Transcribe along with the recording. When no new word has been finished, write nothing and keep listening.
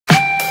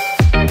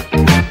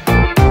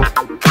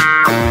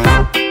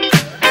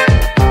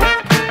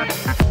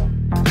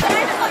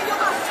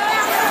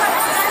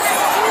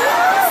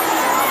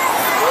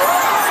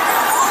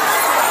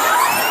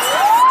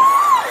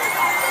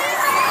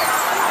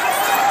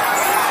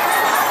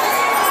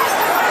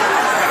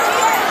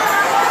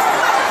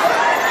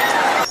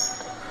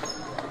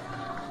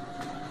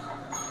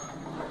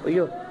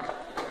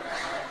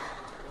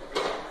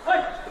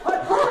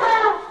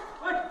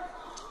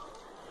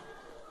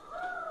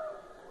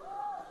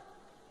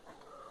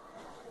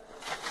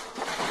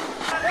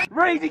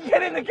Reezy,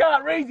 get in the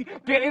car. Reezy,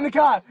 get in the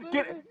car.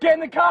 Get in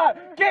the car.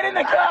 Get in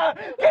the car.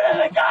 Get in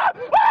the car.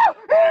 Oh,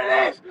 here it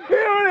is.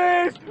 Here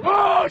it is.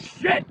 Oh,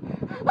 shit.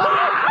 Go.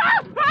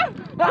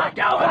 No,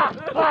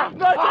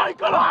 don't.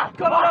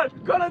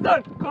 Connor,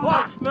 don't.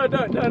 No,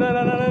 don't.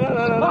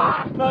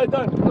 No,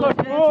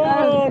 don't.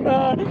 Oh,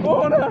 no.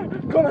 Oh, no.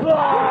 Connor.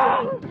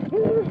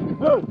 Where you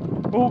going?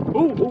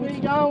 Where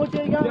you going?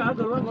 Yeah,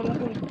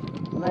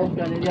 let's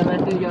go. Yeah,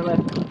 let's do your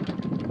left.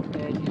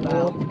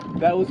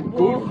 That was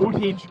good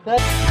footage.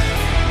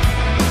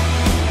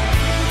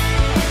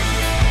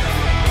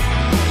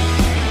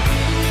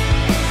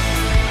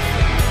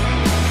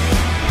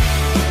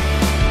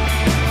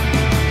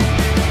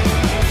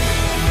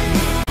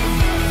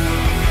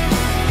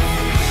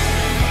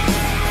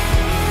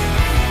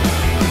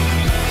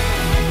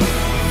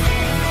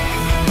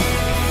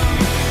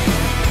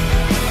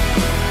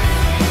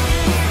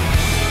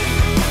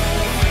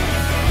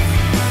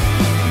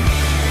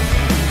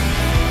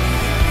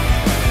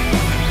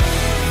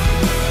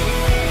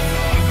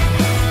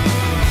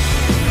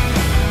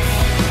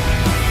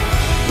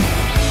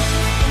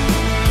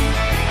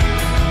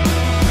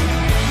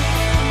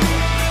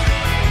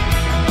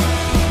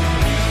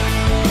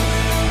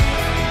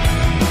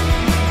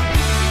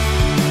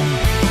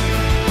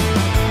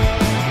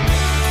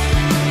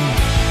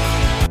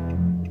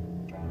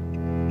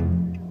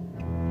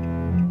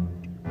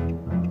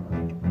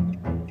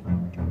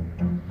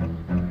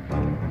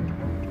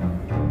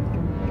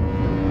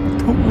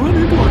 Run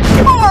into a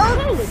car!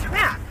 Holy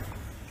crap!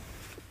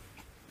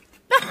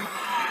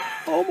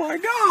 Oh my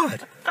god!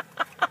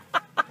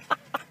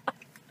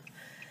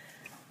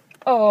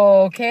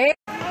 Okay.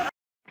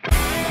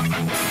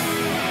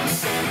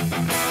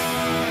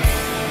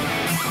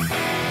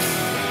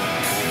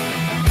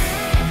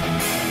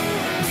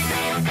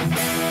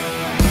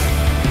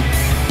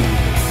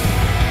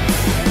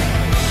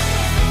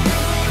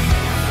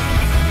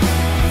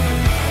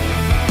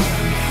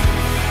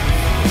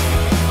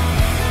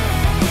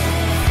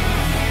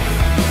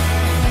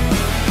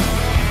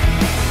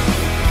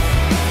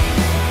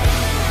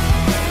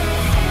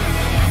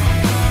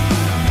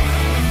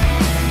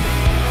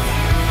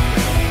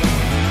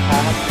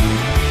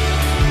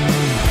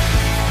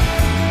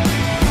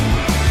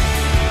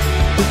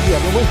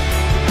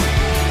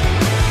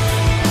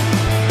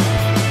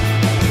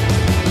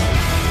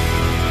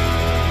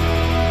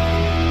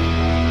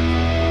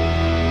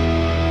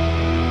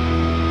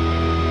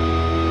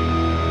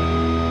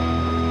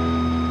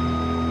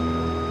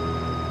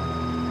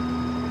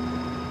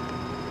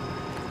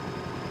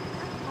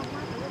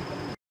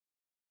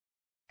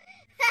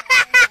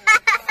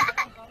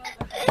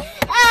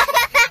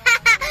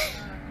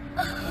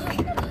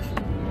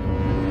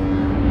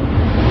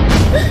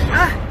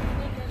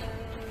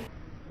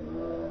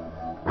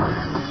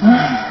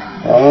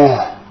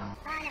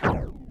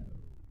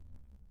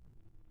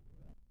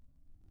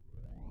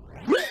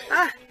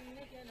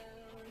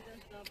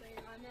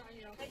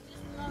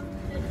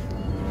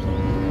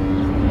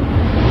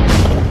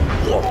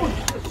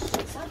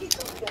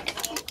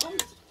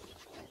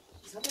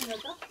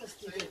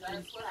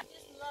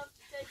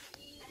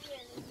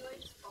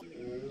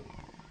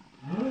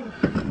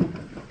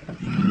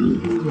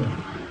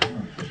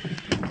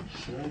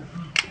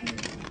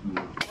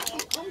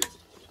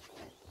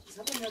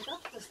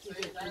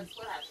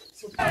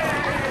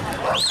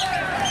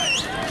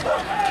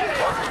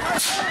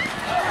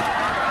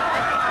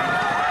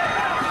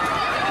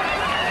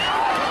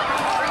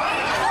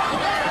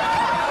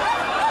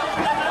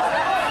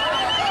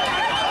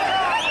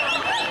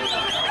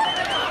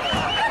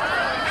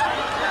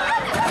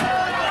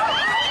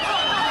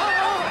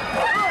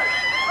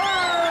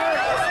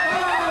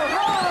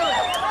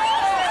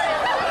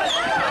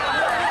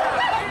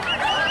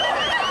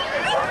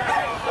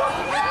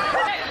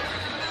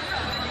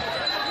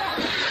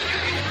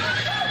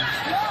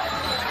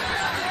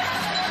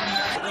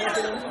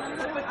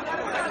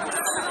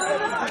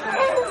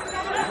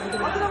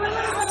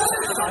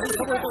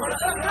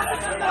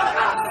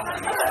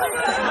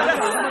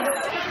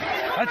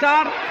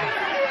 Acar.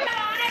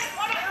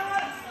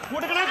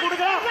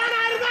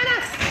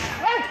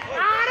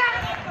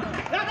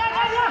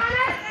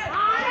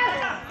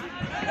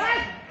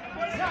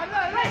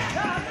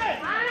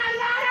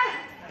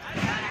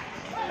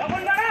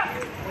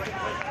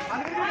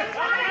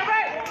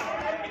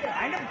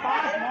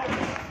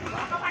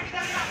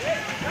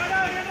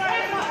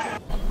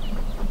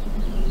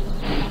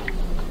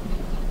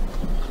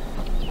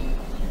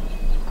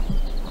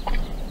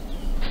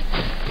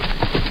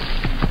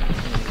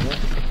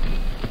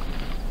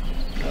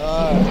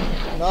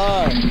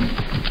 No.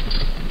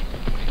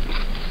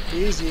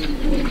 Easy.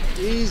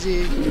 Easy.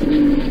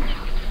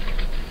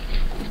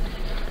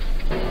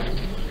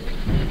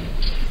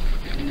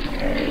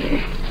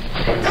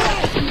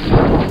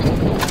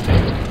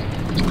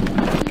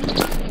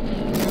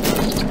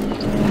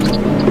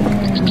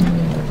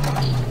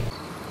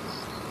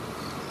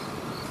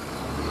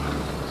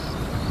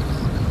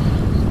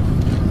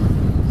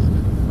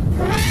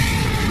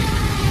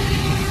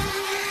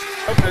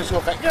 Open this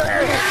whole thing.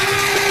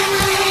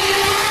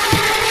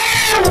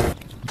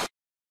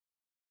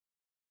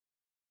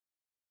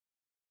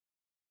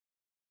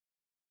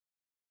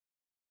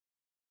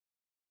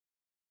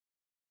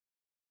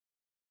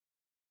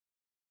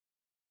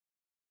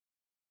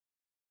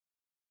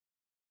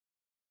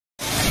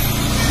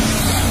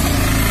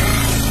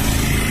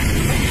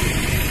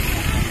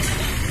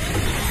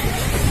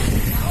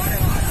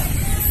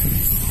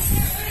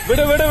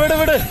 വിട് വിട് വിട്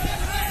വിട്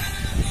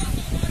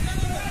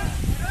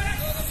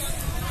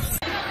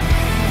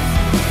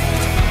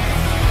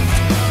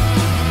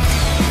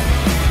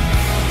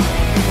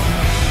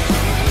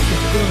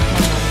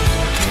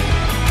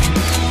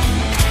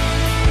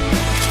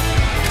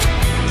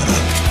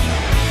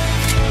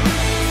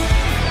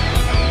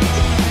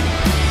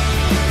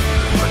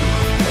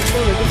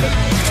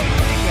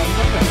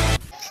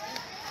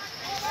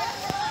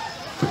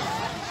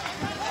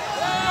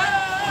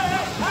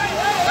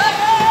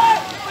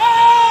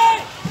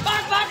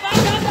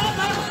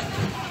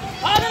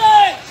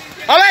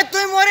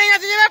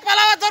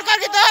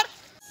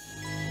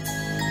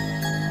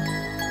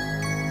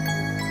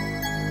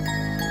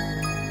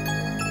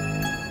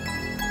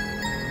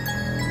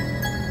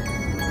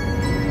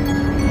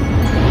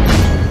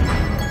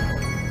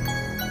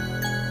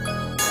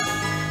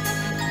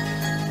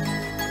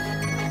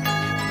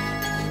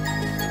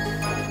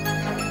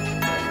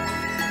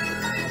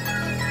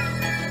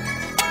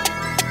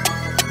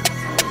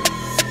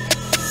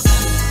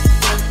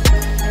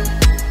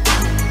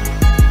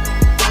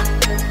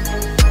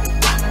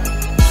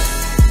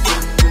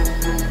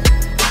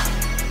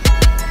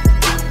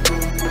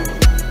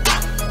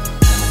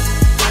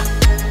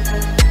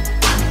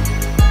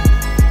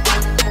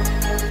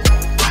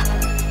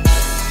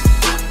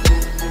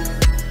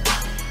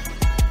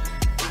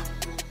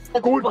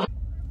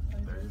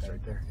There it is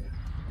right there.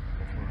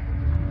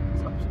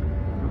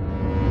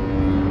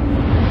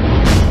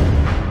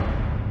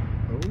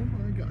 Oh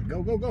my God.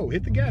 Go, go, go.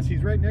 Hit the gas.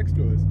 He's right next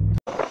to us.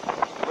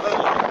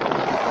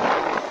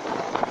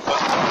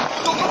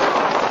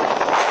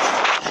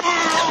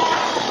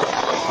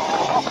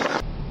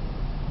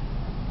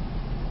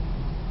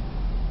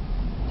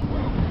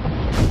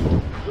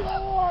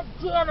 Oh,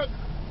 damn it.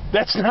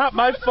 That's not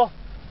my fault.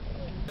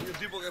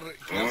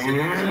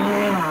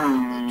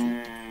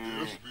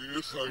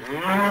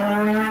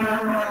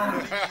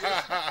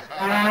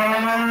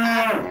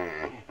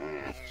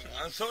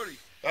 I'm sorry.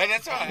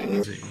 That's all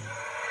right.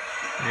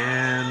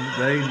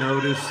 And they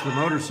noticed the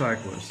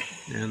motorcyclist,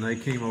 and they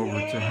came over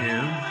to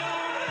him.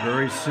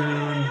 Very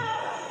soon,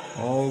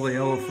 all the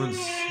elephants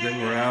that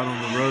were out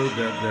on the road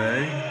that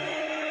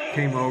day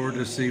came over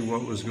to see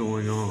what was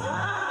going on.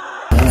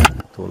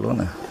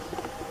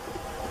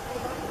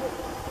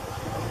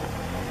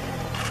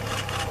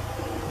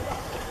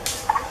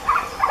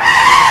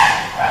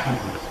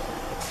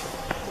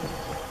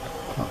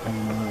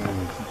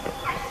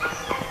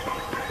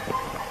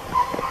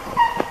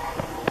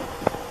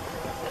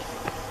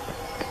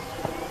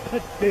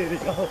 There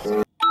it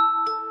goes.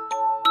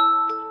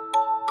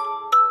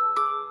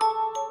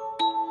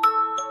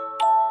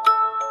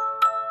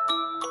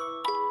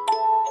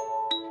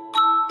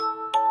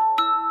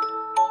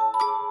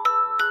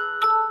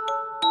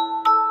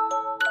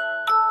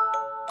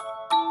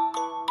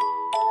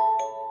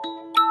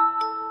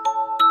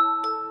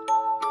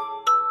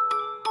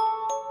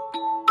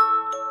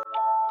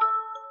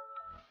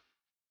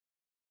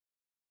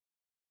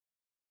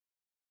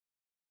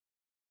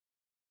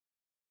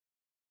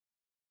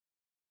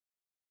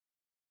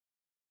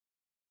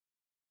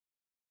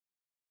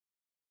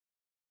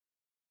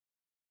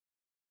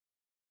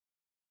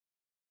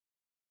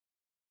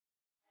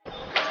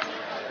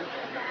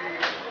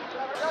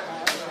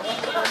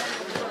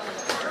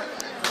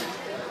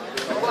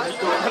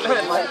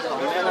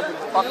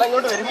 പട്ടം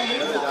ഇങ്ങോട്ട് വരും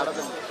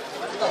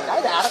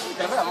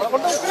നമ്മളെ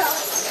കൊണ്ട്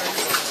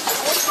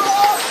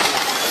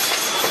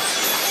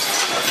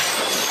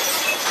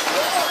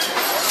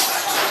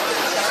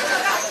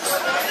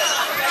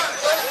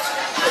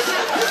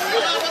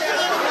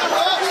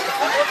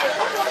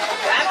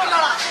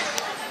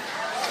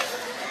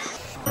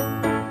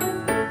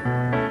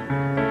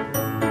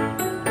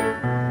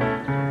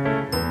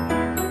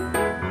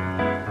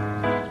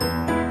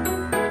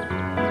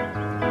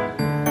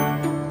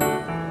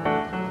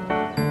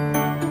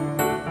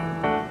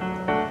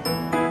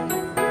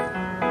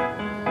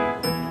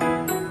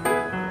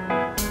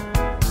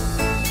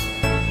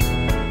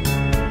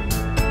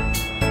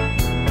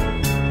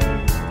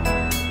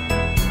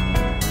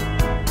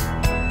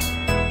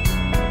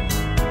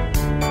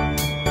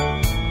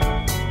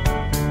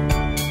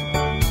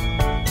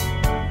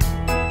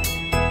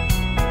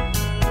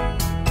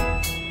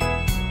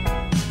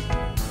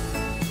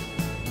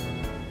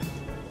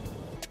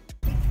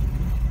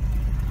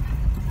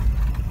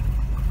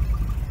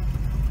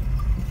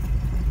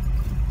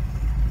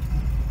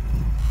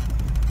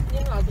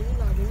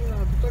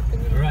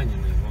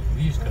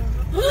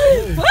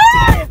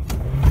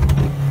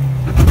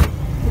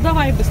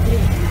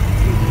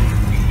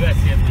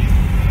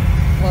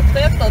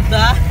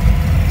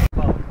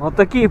Вот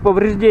такие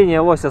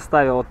повреждения лось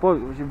оставил. Вот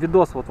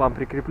видос вот вам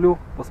прикреплю,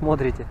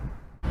 посмотрите.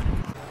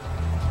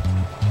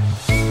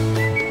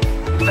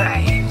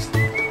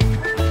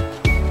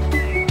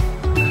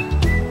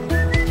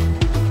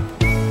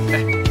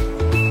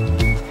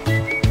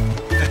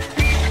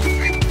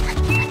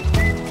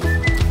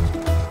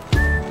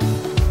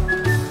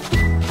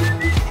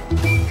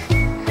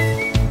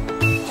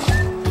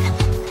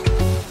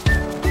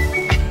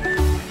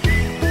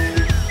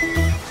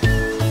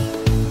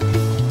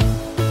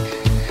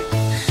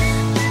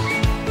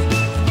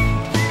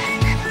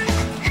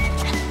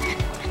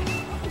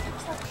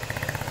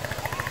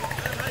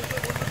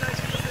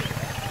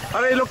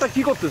 আরে এই লোকটা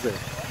কি করতেছে?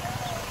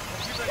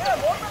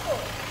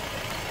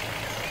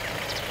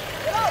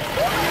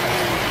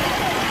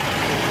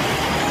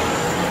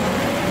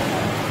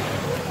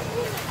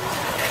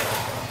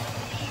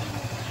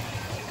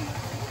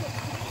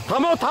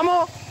 থামো থামো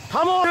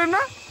থামো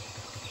না,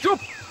 চুপ।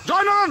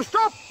 জয় নারায়ণ,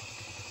 স্টপ।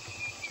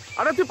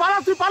 আরে তুই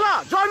পালা,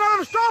 জয়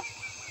Narayan, stop.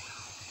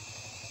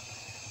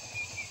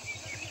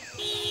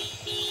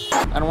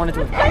 I don't want it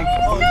to.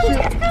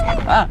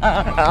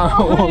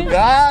 Oh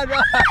God!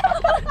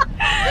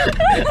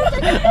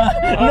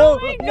 No,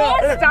 no,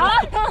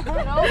 stop!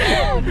 No.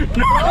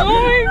 Oh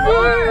my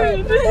God!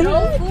 No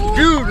food.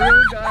 Dude,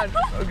 oh God,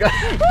 oh God.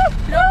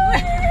 No.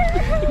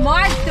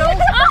 Mark,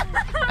 don't.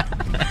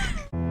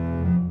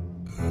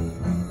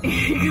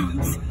 Here he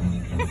comes.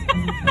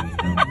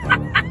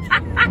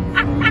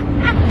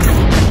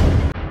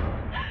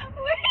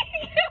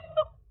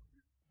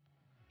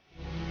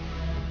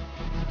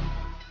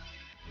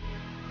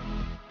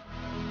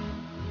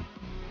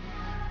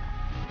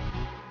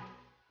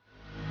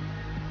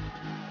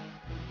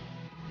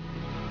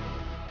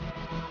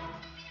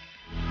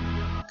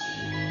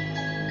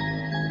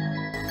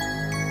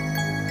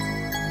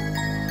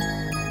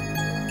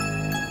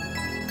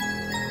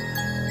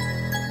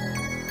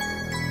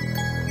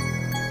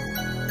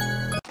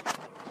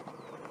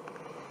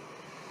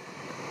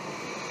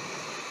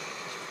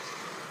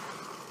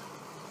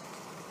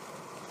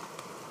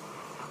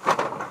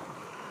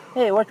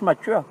 Hey, watch my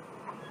truck.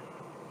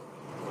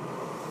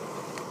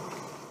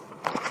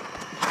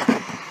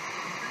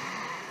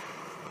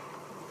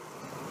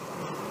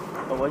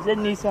 Oh, was it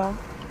Nissan?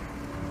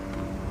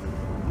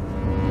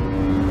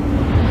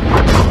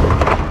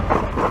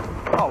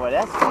 Oh, well,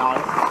 that's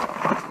nice.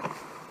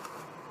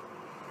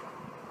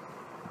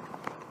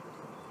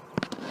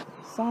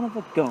 Son of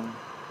a gun.